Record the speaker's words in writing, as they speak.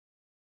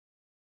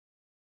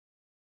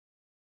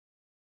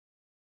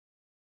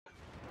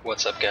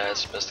What's up,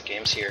 guys? Best of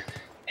Games here,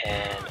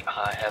 and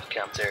I have a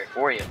commentary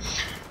for you.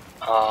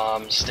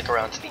 Stick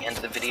around to the end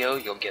of the video.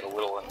 You'll get a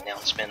little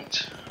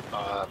announcement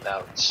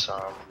about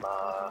something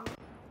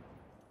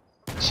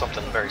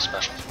very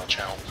special to my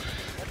channel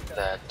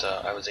that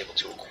I was able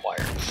to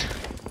acquire.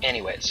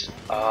 Anyways,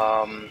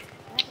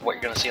 what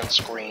you're gonna see on the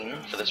screen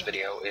for this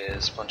video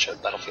is a bunch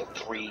of Battlefield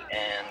 3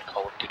 and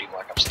Call of Duty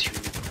Black Ops 2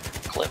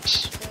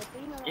 clips.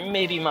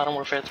 Maybe Modern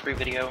Warfare 3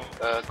 video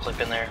clip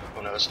in there.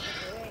 Who knows?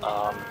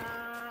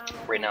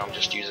 Right now I'm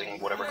just using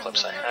whatever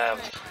clips I have,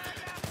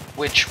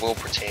 which will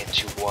pertain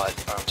to what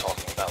I'm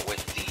talking about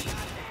with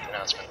the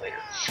announcement later.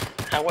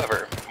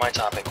 However, my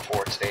topic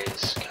for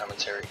today's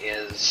commentary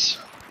is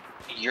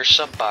your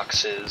sub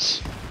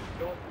boxes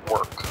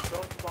work.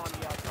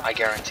 I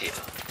guarantee it.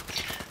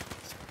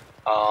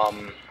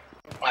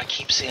 I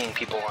keep seeing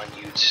people on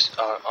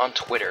YouTube, on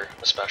Twitter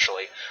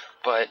especially,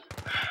 but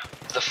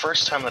the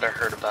first time that I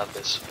heard about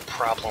this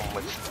problem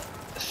with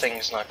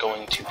things not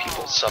going to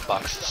people's sub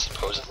boxes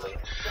supposedly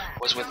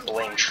was with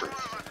Blame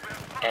Truth.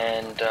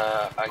 And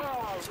I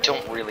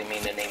don't really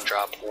mean to name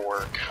drop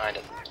or kind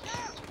of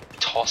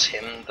toss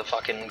him the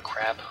fucking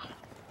crap,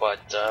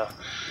 but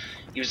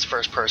he was the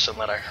first person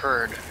that I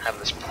heard have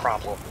this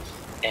problem.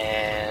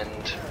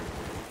 And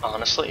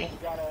honestly,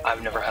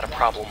 I've never had a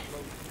problem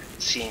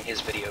seeing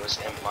his videos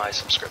in my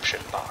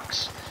subscription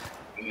box.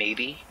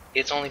 Maybe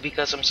it's only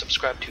because I'm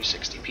subscribed to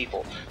 60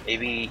 people.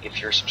 Maybe if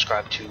you're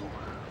subscribed to,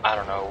 I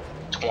don't know,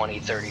 20,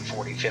 30,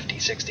 40, 50,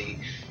 60,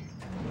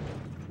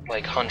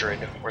 like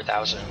 100 or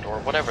 1,000 or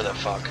whatever the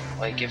fuck.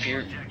 Like if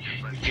you're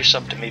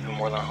subbed to maybe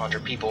more than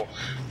 100 people,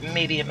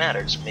 maybe it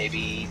matters.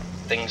 Maybe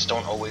things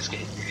don't always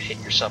hit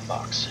your sub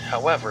box.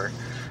 However,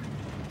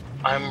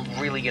 I'm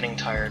really getting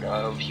tired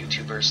of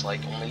YouTubers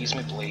like Only Use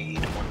Me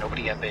Blade or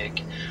Nobody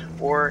Epic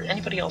or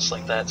anybody else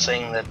like that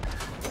saying that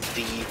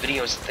the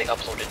videos that they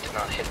uploaded did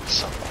not hit the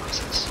sub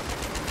boxes.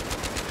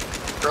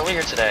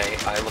 Earlier today,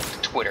 I looked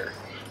at Twitter,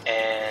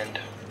 and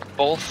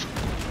both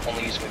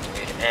Only Use Me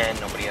Blade and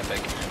Nobody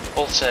Epic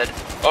both said,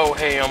 "Oh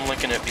hey, I'm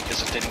linking it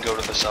because it didn't go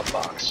to the sub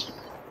box."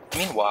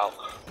 Meanwhile,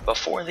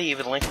 before they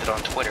even linked it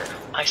on Twitter,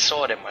 I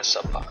saw it in my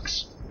sub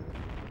box.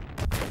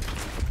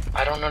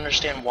 I don't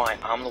understand why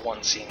I'm the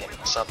one seeing it in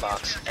the sub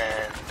box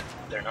and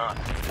they're not.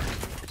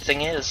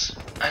 Thing is,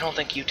 I don't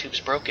think YouTube's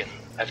broken.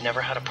 I've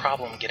never had a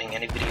problem getting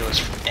any videos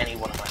from any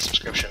one of my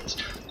subscriptions.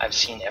 I've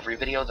seen every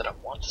video that I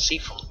want to see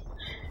from them.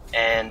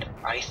 And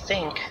I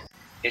think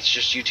it's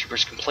just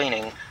YouTubers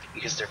complaining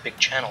because they're big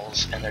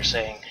channels and they're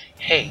saying,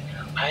 hey,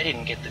 I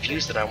didn't get the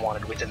views that I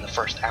wanted within the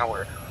first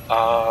hour.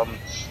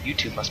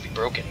 YouTube must be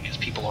broken because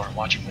people aren't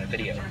watching my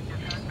video.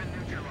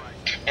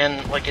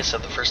 And like I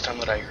said, the first time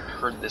that I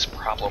heard this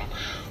problem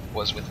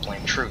was with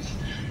Blame Truth.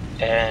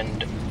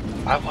 And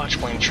I watch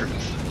Blame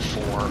Truth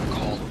for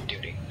Call of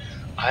Duty.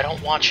 I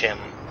don't watch him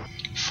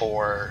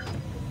for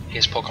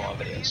his Pokemon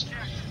videos.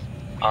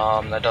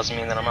 That doesn't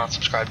mean that I'm not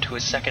subscribed to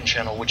his second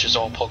channel, which is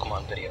all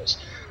Pokemon videos.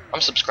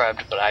 I'm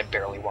subscribed, but I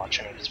barely watch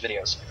any of his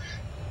videos.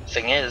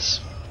 Thing is,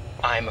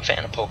 I'm a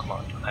fan of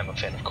Pokemon. I'm a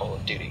fan of Call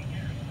of Duty.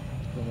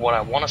 What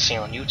I want to see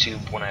on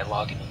YouTube when I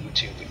log into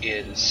YouTube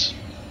is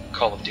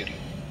Call of Duty.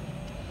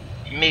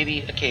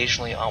 Maybe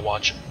occasionally I'll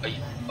watch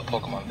a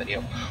Pokemon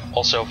video.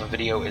 Also, if a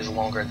video is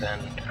longer than,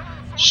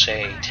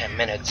 say, 10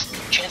 minutes,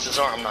 chances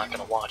are I'm not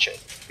going to watch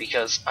it,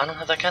 because I don't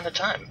have that kind of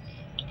time.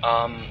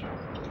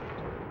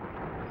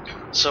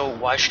 So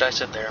why should I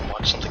sit there and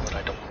watch something that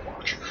I don't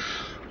want to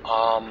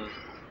watch?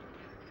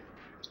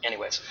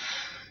 Anyways,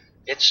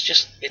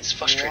 it's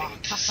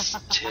frustrating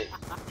to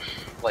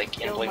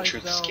like in Blame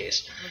Truth's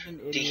case,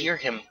 to hear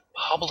him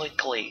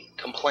publicly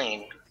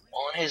complain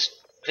on his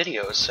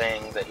videos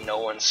saying that no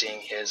one's seeing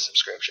his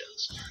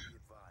subscriptions.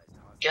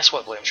 Guess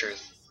what, Blame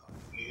Truth?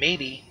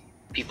 Maybe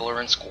people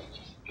are in school.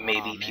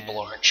 Maybe people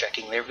aren't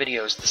checking their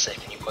videos the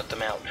second you put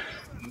them out.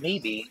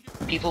 Maybe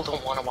people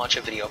don't want to watch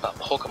a video about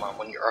Pokemon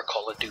when you're a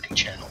Call of Duty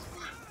channel.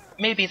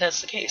 Maybe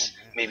that's the case.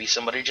 Maybe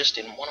somebody just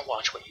didn't want to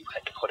watch what you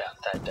had to put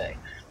out that day.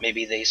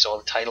 Maybe they saw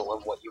the title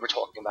of what you were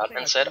talking about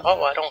and said,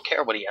 oh, I don't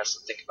care what he has to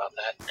think about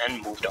that,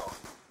 and moved on.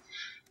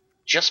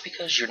 Just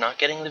because you're not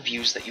getting the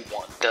views that you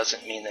want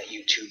doesn't mean that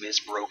YouTube is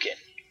broken,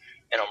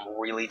 and I'm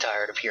really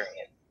tired of hearing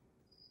it.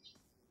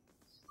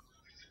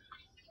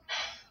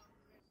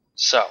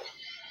 So,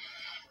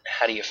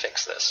 how do you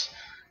fix this?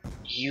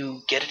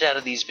 You get it out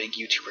of these big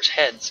YouTubers'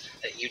 heads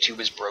that YouTube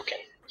is broken.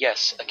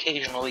 Yes,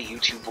 occasionally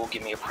YouTube will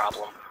give me a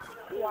problem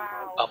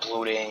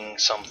uploading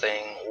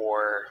something,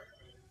 or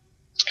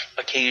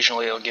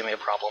occasionally it'll give me a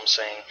problem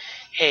saying,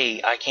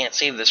 hey, I can't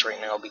save this right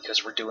now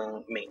because we're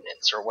doing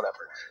maintenance or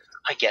whatever.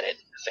 I get it.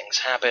 Things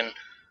happen.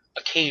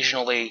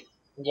 Occasionally,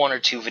 one or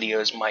two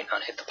videos might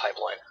not hit the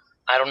pipeline.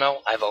 I don't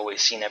know. I've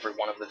always seen every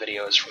one of the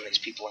videos from these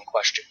people in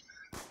question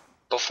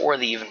before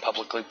they even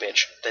publicly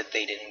bitch that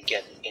they didn't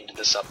get into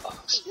the sub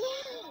box.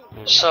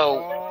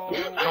 So,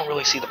 I don't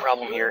really see the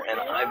problem here, and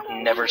I've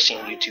never seen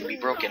YouTube be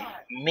broken.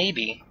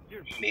 Maybe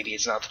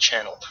it's not the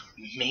channel.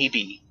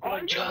 Maybe,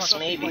 just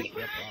maybe,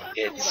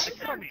 it's,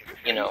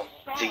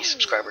 the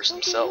subscribers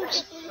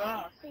themselves.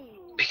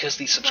 Because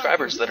these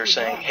subscribers that are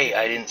saying, hey,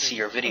 I didn't see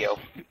your video,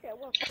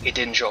 it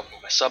didn't show up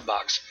in my sub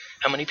box,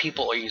 how many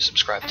people are you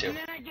subscribed to?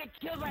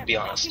 Be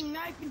honest.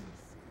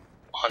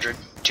 100,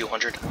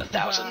 200,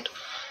 1,000?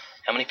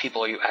 How many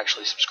people are you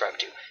actually subscribed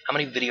to? How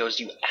many videos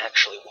do you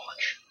actually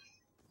watch?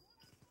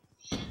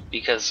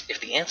 Because if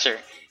the answer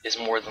is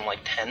more than like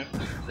 10,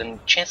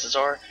 then chances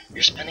are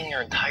you're spending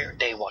your entire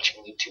day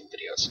watching YouTube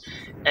videos.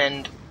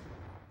 And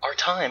our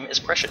time is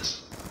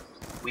precious.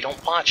 We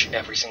don't watch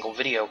every single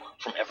video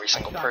from every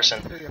single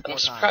person that I'm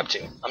subscribed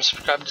to. I'm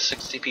subscribed to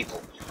 60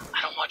 people.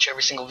 I don't watch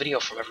every single video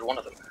from every one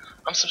of them.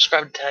 I'm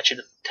subscribed to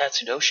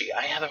Tatsudoshi.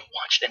 I haven't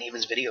watched any of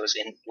his videos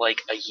in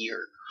like a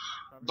year.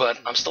 But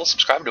I'm still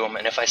subscribed to him,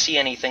 and if I see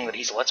anything that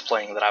he's let's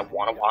playing that I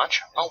want to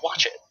watch, I'll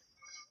watch it.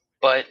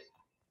 But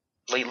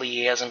lately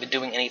he hasn't been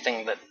doing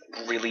anything that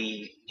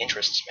really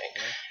interests me.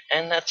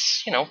 And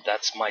that's, you know,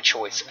 that's my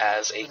choice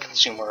as a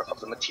consumer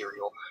of the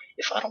material.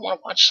 If I don't want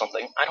to watch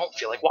something, I don't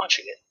feel like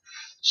watching it.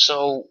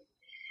 So,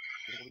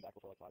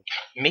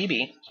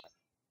 maybe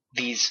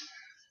these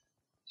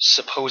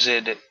supposed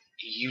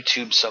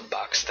YouTube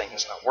sub-box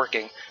things not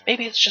working,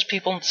 maybe it's just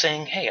people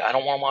saying, hey, I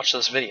don't want to watch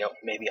this video.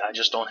 Maybe I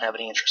just don't have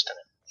any interest in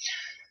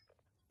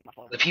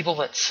it. The people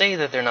that say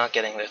that they're not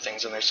getting their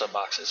things in their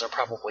sub-boxes are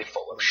probably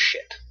full of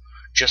shit.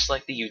 Just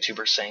like the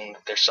YouTubers saying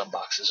that their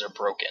sub-boxes are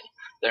broken.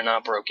 They're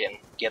not broken.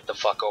 Get the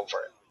fuck over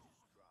it.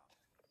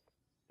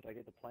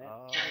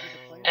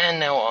 And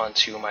now on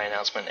to my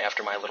announcement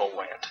after my little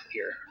rant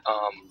here.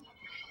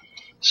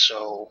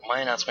 So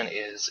my announcement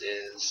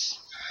is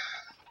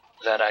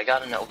that I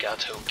got an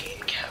Elgato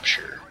Game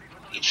Capture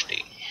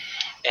HD.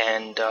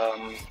 And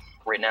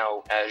right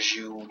now, as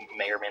you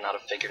may or may not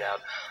have figured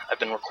out, I've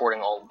been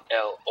recording all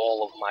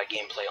of my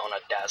gameplay on a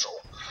Dazzle,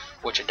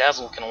 which a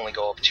Dazzle can only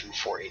go up to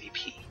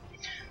 480p.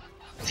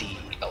 The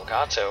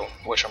Elgato,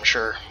 which I'm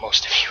sure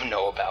most of you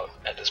know about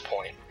at this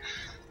point,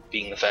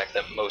 being the fact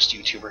that most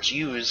YouTubers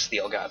use the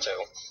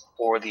Elgato,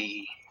 or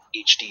the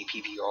HD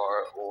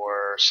PVR,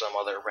 or some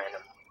other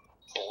random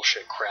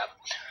bullshit crap.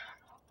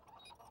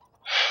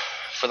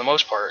 For the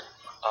most part,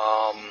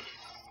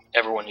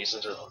 everyone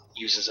uses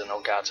an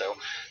Elgato.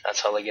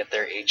 That's how they get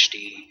their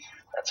HD,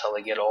 that's how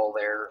they get all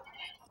their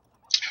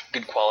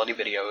good quality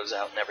videos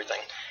out and everything.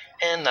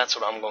 And that's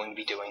what I'm going to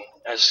be doing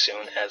as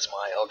soon as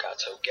my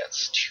Elgato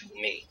gets to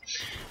me.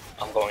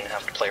 I'm going to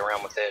have to play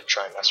around with it,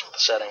 try and mess with the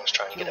settings,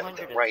 try and get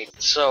everything right.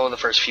 So the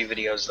first few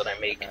videos that I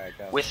make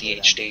with the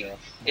HD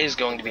is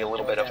going to be a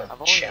little bit of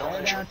a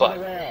challenge, but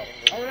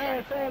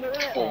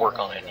we'll work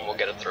on it and we'll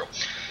get it through.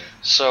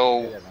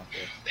 So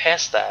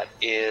past that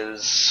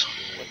is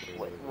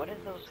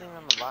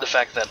the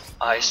fact that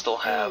I still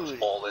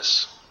have all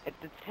this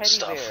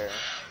stuff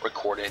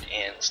recorded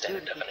in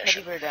standard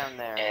definition,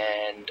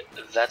 and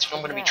that's what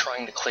I'm going to be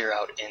trying to clear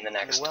out in the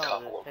next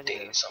couple of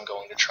days. I'm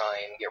going to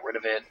try and get rid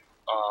of it.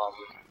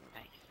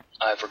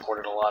 I've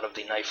recorded a lot of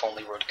the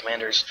knife-only Road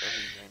Commanders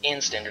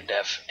in standard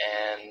def,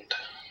 and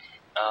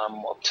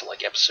I'm up to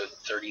like episode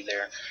 30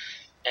 there,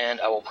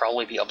 and I will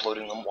probably be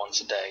uploading them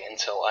once a day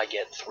until I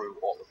get through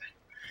all of it.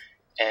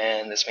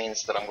 And this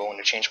means that I'm going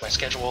to change my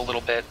schedule a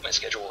little bit. My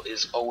schedule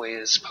is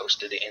always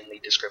posted in the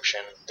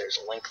description. There's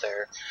a link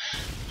there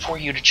for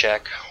you to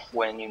check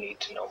when you need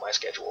to know my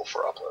schedule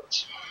for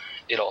uploads.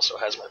 It also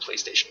has my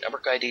PlayStation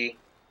Network ID,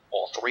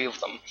 all 3 of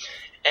them,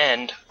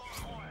 and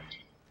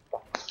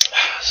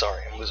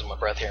sorry, I'm losing my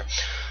breath here.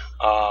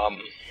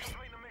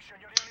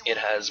 It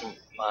has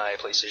my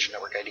PlayStation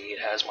Network ID, it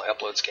has my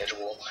upload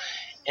schedule,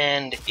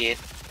 and it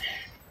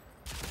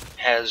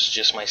has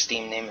just my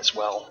Steam name as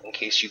well, in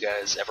case you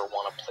guys ever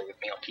want to play with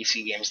me on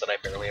PC games that I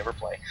barely ever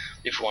play.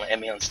 If you want to add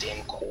me on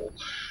Steam, cool.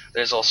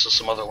 There's also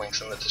some other links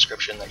in the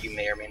description that you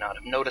may or may not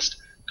have noticed.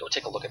 Go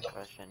take a look at them.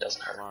 It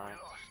doesn't hurt.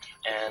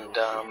 And,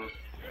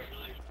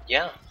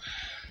 yeah.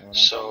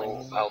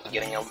 So, I'll be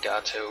getting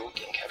Elgato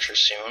Game Capture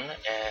soon,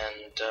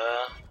 and,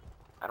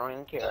 I don't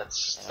even care.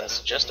 That's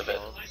the gist of it.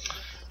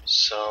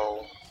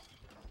 So,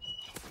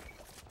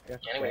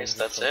 anyways,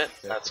 that's it.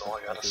 That's all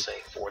I gotta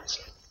say for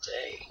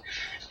today.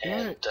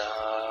 And,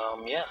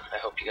 yeah, I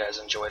hope you guys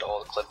enjoyed all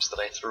the clips that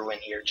I threw in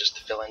here just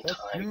to fill in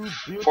time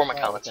for my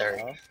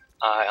commentary.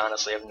 I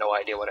honestly have no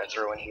idea what I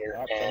threw in here,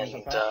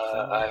 and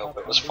I hope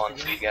it was fun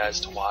for you guys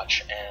to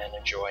watch and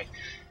enjoy.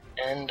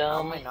 And,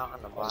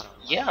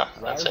 yeah,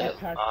 that's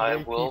it. I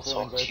will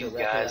talk to you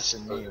guys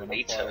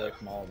later.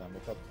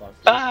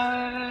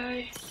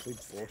 Bye!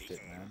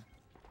 Bullshit, man.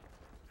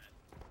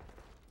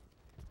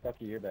 Fuck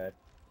you, you're bad.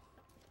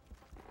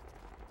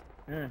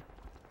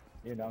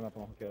 You know I'm not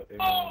gonna kill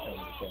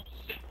everyone.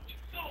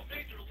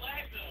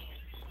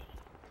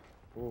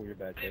 Ooh, you're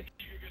bad, kid.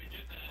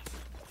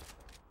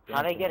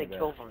 How'd I get a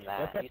kill from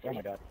that? Oh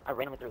my god. I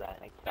randomly threw that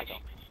and I got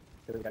killed.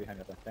 There's a guy behind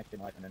me, thanks to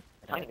my life, and then...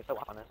 The timing is so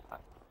off on this.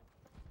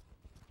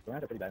 We're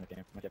pretty bad in this game.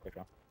 I'm gonna get quick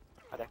draw.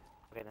 Okay,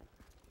 okay then.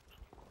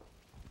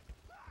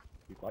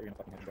 You thought you were gonna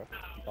fucking hit me, bro.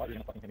 You thought you were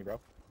gonna fucking hit me, bro.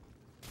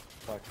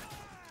 Fuck.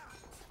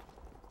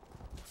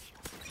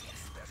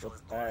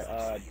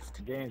 Alright,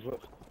 games, what...